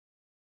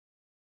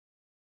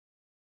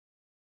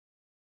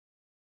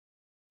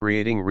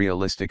Creating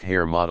realistic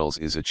hair models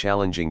is a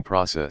challenging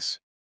process.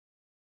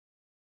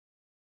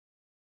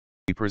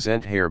 We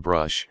present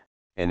HairBrush,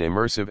 an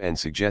immersive and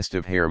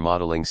suggestive hair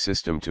modeling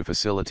system to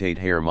facilitate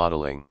hair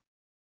modeling.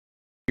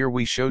 Here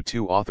we show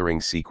two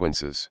authoring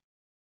sequences.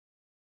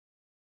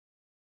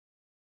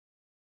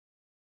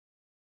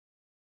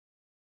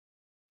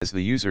 As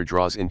the user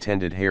draws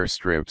intended hair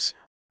strips,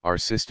 our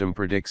system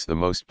predicts the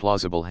most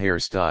plausible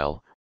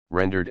hairstyle,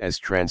 rendered as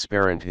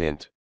transparent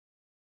hint.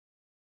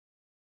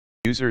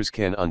 Users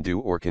can undo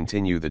or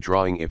continue the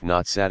drawing if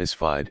not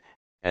satisfied,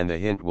 and the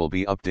hint will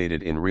be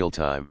updated in real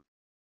time.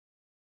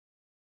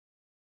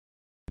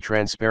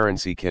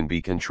 Transparency can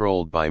be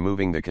controlled by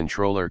moving the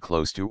controller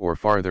close to or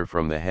farther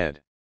from the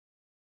head.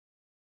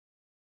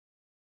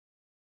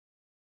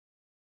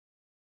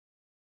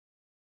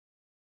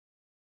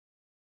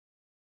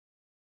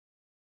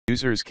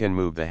 Users can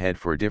move the head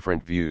for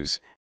different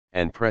views,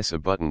 and press a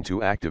button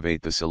to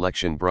activate the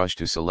selection brush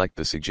to select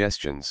the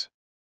suggestions.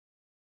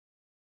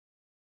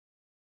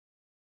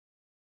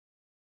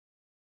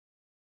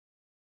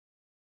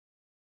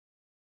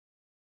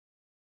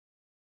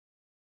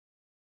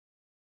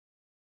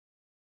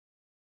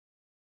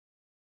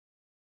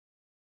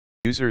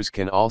 Users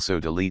can also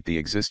delete the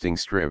existing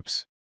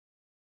strips.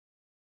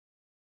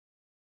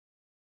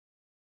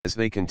 As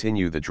they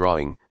continue the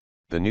drawing,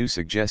 the new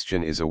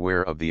suggestion is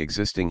aware of the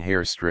existing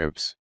hair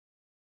strips.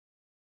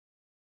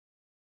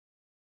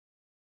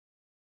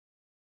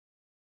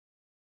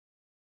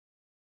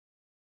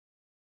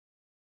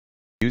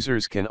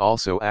 Users can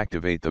also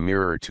activate the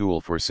mirror tool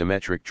for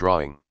symmetric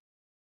drawing.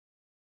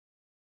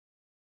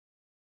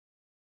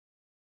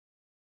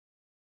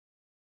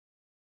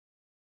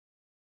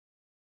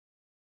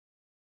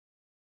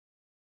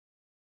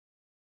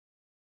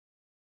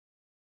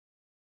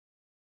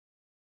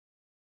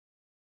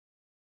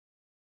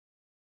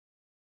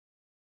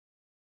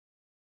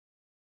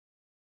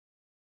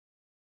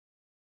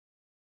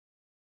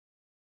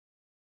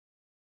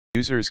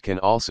 Users can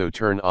also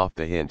turn off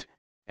the hint,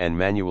 and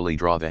manually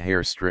draw the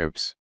hair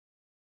strips.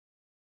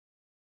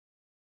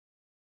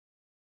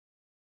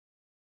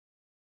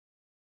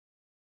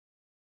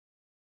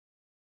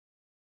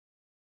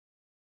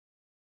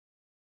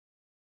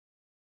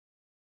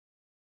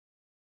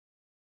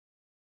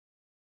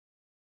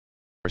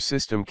 Our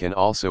system can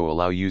also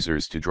allow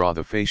users to draw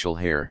the facial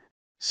hair,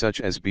 such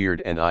as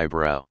beard and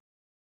eyebrow.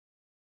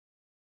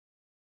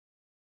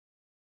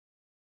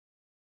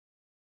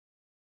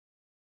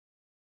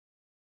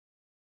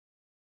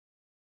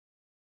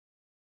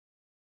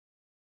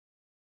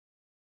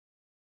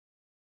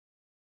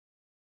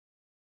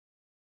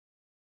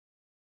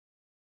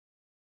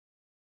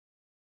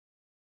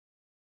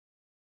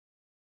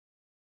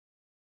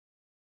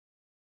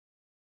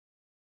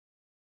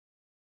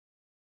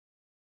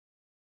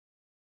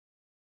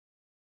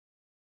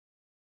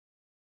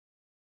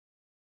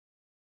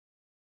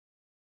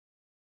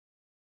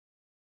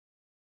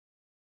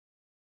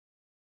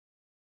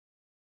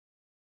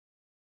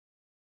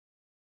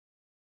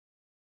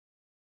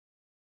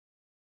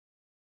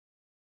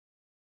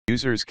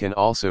 Users can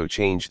also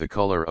change the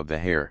color of the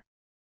hair.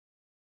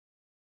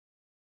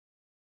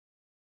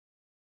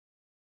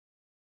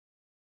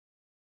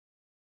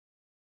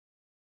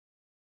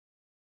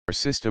 Our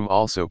system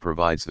also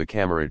provides the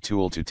camera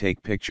tool to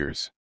take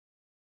pictures.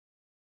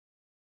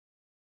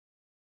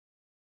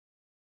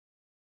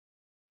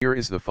 Here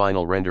is the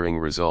final rendering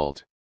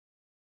result.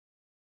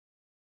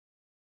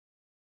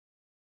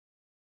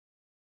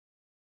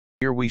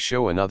 Here we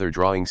show another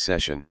drawing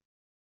session.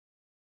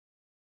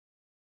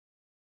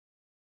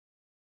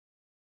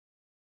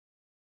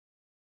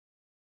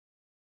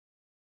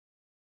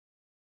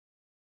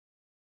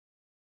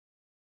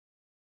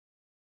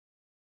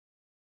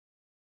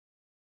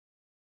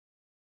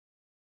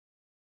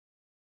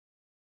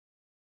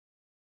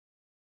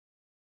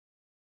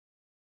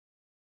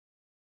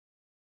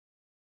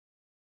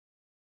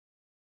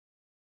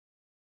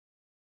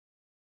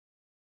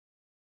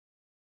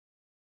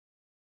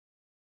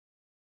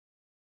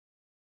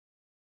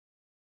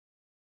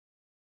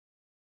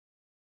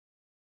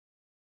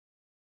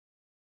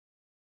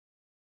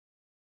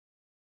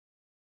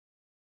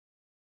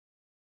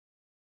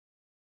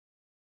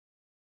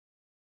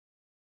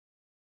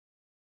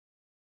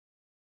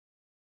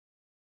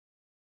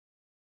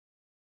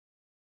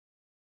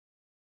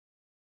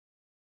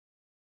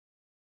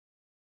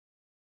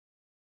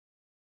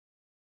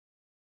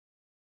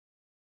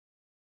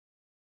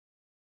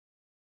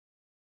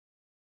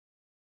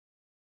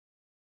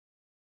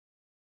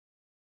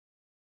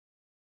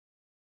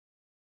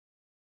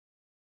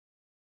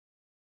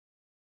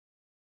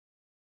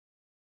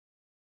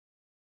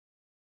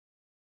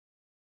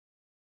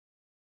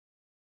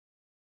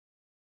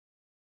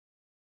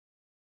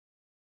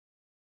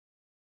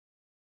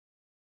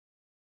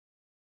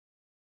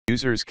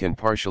 Users can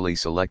partially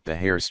select the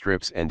hair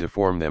strips and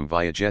deform them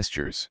via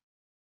gestures.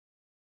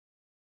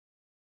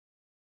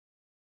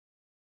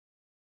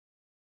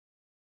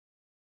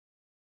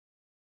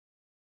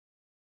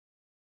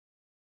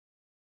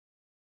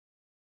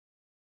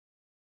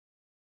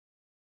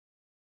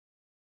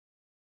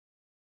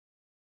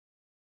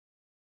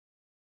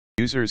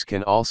 Users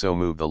can also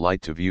move the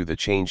light to view the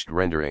changed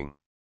rendering.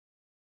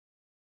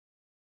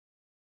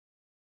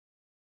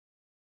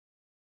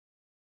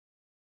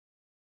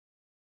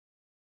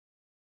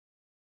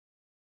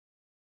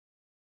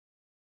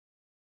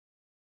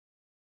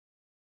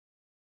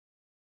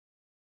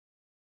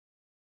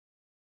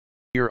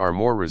 Here are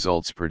more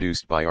results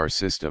produced by our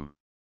system.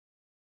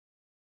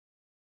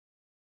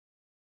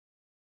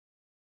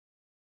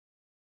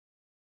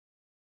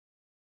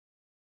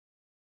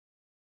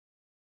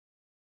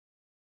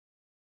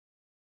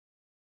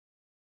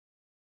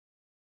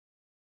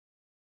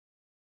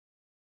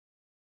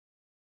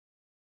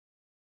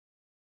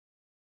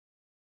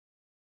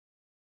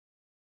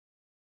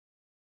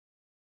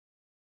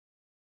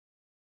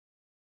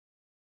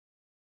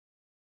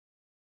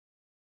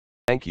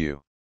 Thank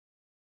you.